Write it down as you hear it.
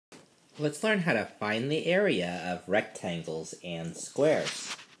Let's learn how to find the area of rectangles and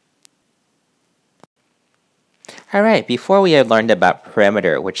squares. Alright, before we had learned about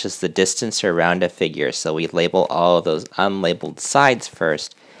perimeter, which is the distance around a figure, so we label all of those unlabeled sides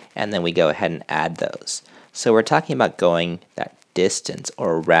first, and then we go ahead and add those. So we're talking about going that distance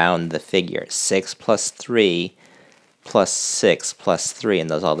or around the figure, 6 plus 3 plus 6 plus 3,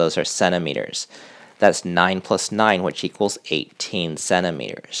 and all those are centimeters. That's 9 plus 9, which equals 18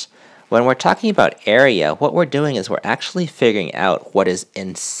 centimeters. When we're talking about area, what we're doing is we're actually figuring out what is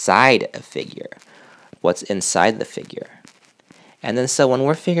inside a figure. What's inside the figure. And then so when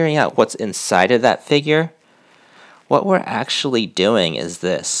we're figuring out what's inside of that figure, what we're actually doing is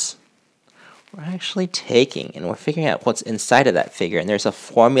this. We're actually taking and we're figuring out what's inside of that figure, and there's a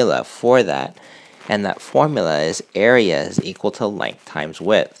formula for that, and that formula is area is equal to length times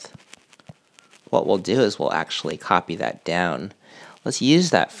width. What we'll do is we'll actually copy that down. Let's use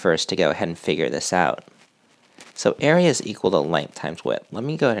that first to go ahead and figure this out. So area is equal to length times width. Let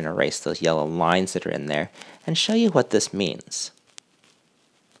me go ahead and erase those yellow lines that are in there and show you what this means.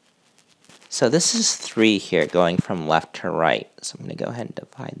 So this is 3 here going from left to right. So I'm going to go ahead and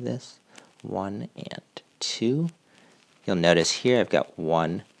divide this 1 and 2. You'll notice here I've got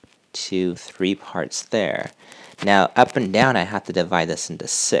 1, 2, 3 parts there. Now up and down I have to divide this into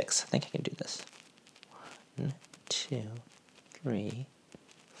 6. I think I can do this. 1, 2, 3,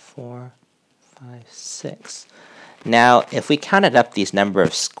 4, 5, 6. Now, if we counted up these number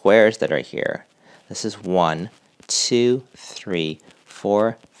of squares that are here, this is 1, 2, 3,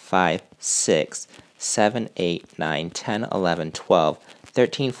 4, 5, 6, 7, 8, 9, 10, 11, 12,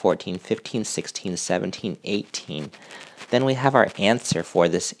 13, 14, 15, 16, 17, 18. Then we have our answer for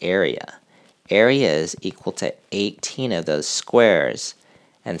this area. Area is equal to 18 of those squares,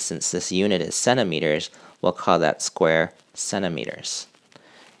 and since this unit is centimeters, we'll call that square centimeters.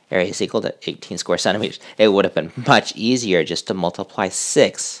 Area is equal to 18 square centimeters. It would have been much easier just to multiply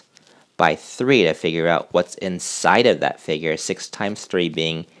 6 by 3 to figure out what's inside of that figure, 6 times 3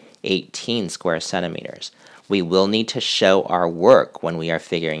 being 18 square centimeters. We will need to show our work when we are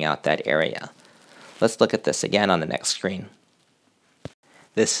figuring out that area. Let's look at this again on the next screen.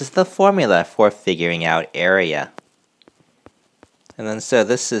 This is the formula for figuring out area. And then so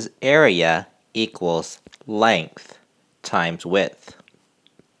this is area equals length times width.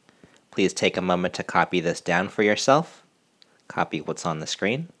 Please take a moment to copy this down for yourself. Copy what's on the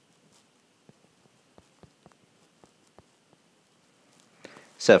screen.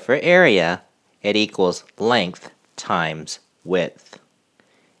 So for area, it equals length times width.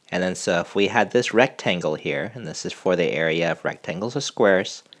 And then so if we had this rectangle here, and this is for the area of rectangles or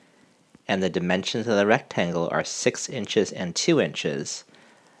squares, and the dimensions of the rectangle are 6 inches and 2 inches,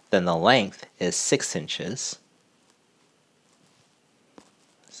 then the length is 6 inches.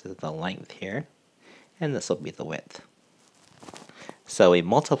 This is the length here, and this will be the width. So we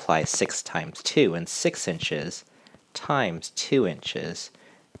multiply 6 times 2, and 6 inches times 2 inches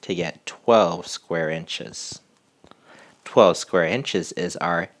to get 12 square inches. 12 square inches is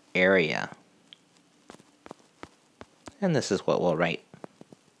our area. And this is what we'll write.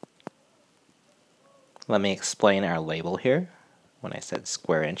 Let me explain our label here when I said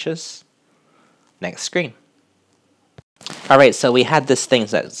square inches. Next screen. Alright, so we had this thing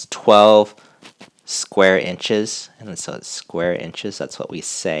that's 12 square inches, and so it's square inches, that's what we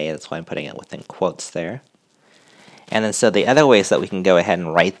say, that's why I'm putting it within quotes there. And then so the other ways that we can go ahead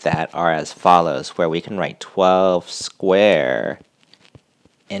and write that are as follows, where we can write 12 square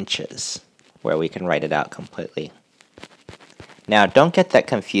inches, where we can write it out completely. Now don't get that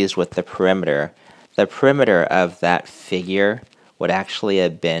confused with the perimeter. The perimeter of that figure would actually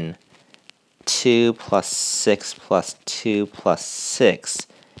have been 2 plus 6 plus 2 plus 6,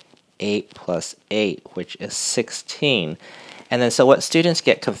 8 plus 8, which is 16. And then so what students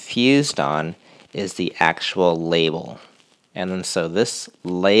get confused on is the actual label. And then so this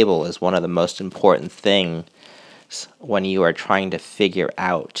label is one of the most important things when you are trying to figure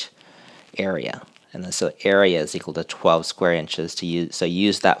out area. And then so area is equal to 12 square inches to use. So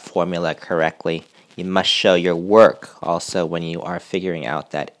use that formula correctly. You must show your work also when you are figuring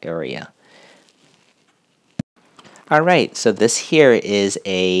out that area. Alright, so this here is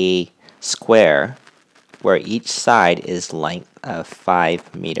a square where each side is length of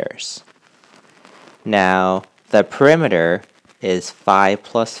 5 meters. Now, the perimeter is 5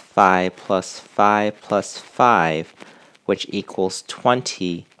 plus 5 plus 5 plus 5, which equals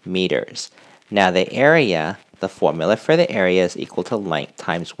 20 meters. Now the area, the formula for the area is equal to length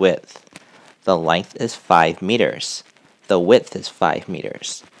times width. The length is 5 meters. The width is 5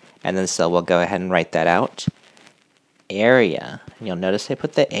 meters. And then so we'll go ahead and write that out. area, and you'll notice I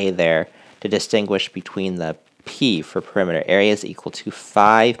put the A there to distinguish between the P for perimeter. Area is equal to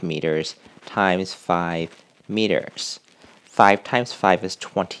 5 meters times 5 meters. 5 times 5 is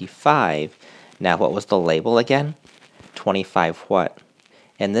 25. Now, what was the label again? 25 what?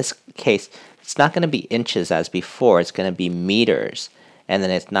 In this case, it's not going to be inches as before. It's going to be meters. And then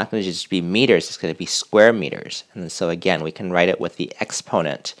it's not going to just be meters. It's going to be square meters. And so again, we can write it with the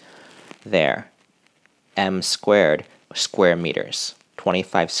exponent there. M squared, square meters.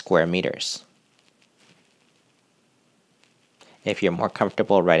 25 square meters. If you're more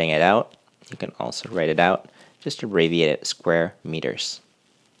comfortable writing it out, you can also write it out. Just abbreviate it square meters.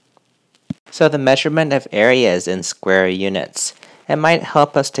 So the measurement of areas in square units. It might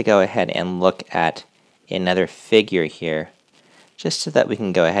help us to go ahead and look at another figure here, just so that we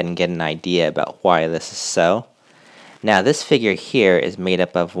can go ahead and get an idea about why this is so. Now this figure here is made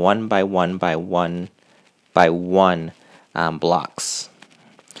up of 1 by 1 by 1 by 1 blocks.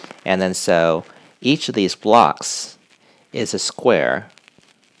 And then so each of these blocks is a square.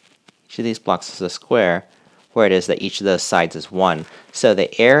 Each of these blocks is a square, where it is that each of those sides is 1. So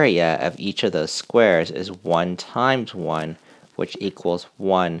the area of each of those squares is 1 times 1, which equals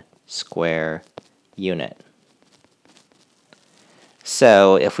 1 square unit.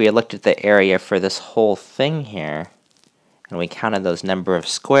 So if we looked at the area for this whole thing here, and we counted those number of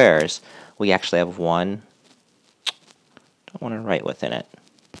squares, we actually have don't want to write within it.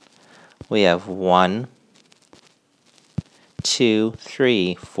 We have 1, 2,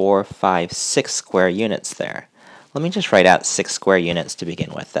 3, 4, 5, 6 square units there. Let me just write out 6 square units to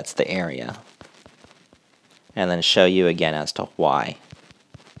begin with. That's the area. And then show you again as to why.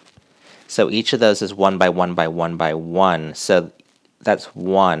 So each of those is 1 by 1 by 1 by 1. So that's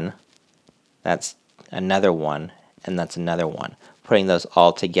 1, that's another 1, and that's another 1. Putting those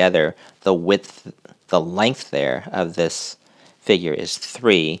all together, the length there of this figure is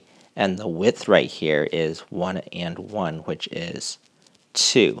 3, and the width right here is 1 and 1, which is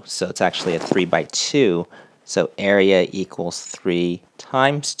 2. So it's actually a 3 by 2. So area equals 3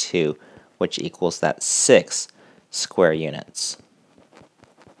 times 2, which equals that 6 square units.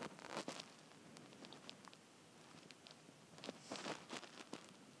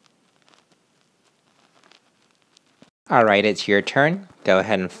 Alright, it's your turn. Go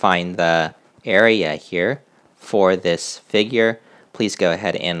ahead and find the area here for this figure. Please go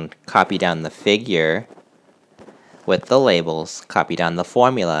ahead and copy down the figure with the labels, copy down the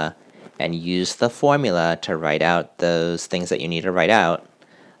formula, and use the formula to write out those things that you need to write out,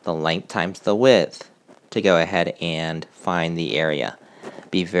 the length times the width, to go ahead and find the area.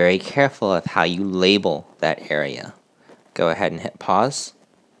 Be very careful of how you label that area. Go ahead and hit pause.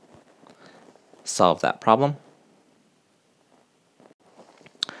 Solve that problem.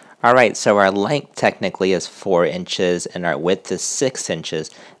 Alright, so our length technically is 4 inches and our width is 6 inches.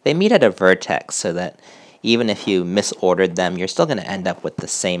 They meet at a vertex, so that even if you misordered them, you're still going to end up with the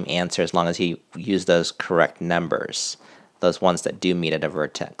same answer as long as you use those correct numbers. Those ones that do meet at a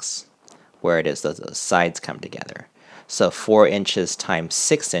vertex, where it is those sides come together. So 4 inches times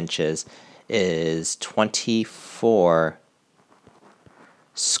 6 inches is 24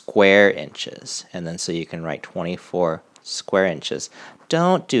 square inches. And then so you can write 24 square inches.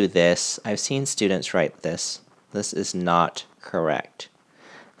 Don't do this. I've seen students write this. This is not correct.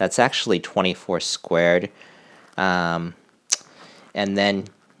 That's actually 24 squared. And then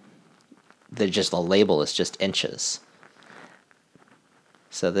the label is just inches.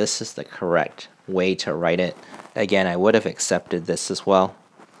 So this is the correct way to write it. Again, I would have accepted this as well.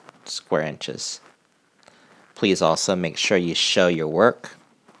 Square inches. Please also make sure you show your work.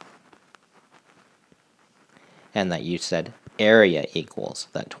 And that you said area equals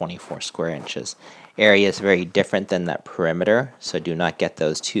that 24 square inches. Area is very different than that perimeter, so do not get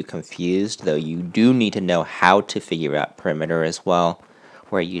those two confused, though you do need to know how to figure out perimeter as well,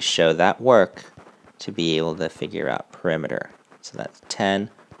 where you show that work to be able to figure out perimeter. So that's 10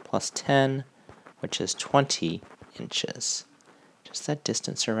 plus 10, which is 20 inches. Just that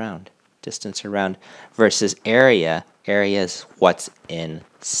distance around. Distance around versus area. Area is what's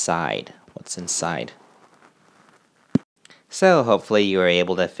inside. What's inside. So hopefully you were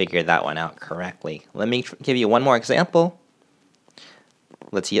able to figure that one out correctly. Let me give you one more example.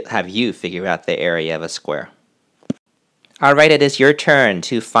 Let's have you figure out the area of a square. Alright, it is your turn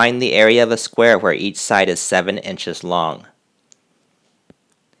to find the area of a square where each side is 7 inches long.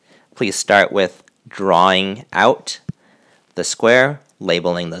 Please start with drawing out the square,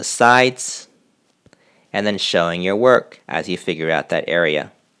 labeling those sides, and then showing your work as you figure out that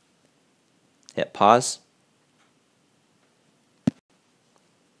area. Hit pause.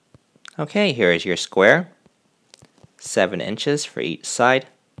 Okay, here is your square. 7 inches for each side.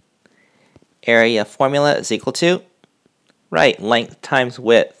 Area formula is equal to, right, length times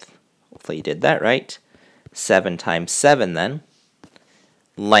width. Hopefully you did that right. 7 times 7 then.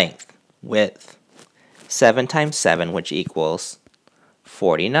 Length, width. 7 times 7, which equals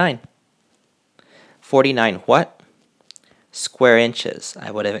 49. 49 what? Square inches.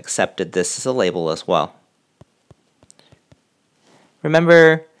 I would have accepted this as a label as well.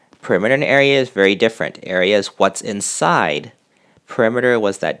 Remember, perimeter and area is very different. Area is what's inside. Perimeter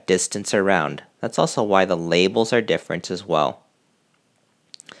was that distance around. That's also why the labels are different as well.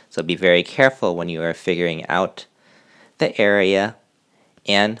 So be very careful when you are figuring out the area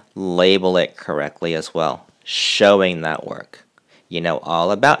and label it correctly as well, showing that work. You know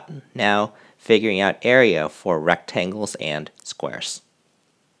all about now figuring out area for rectangles and squares.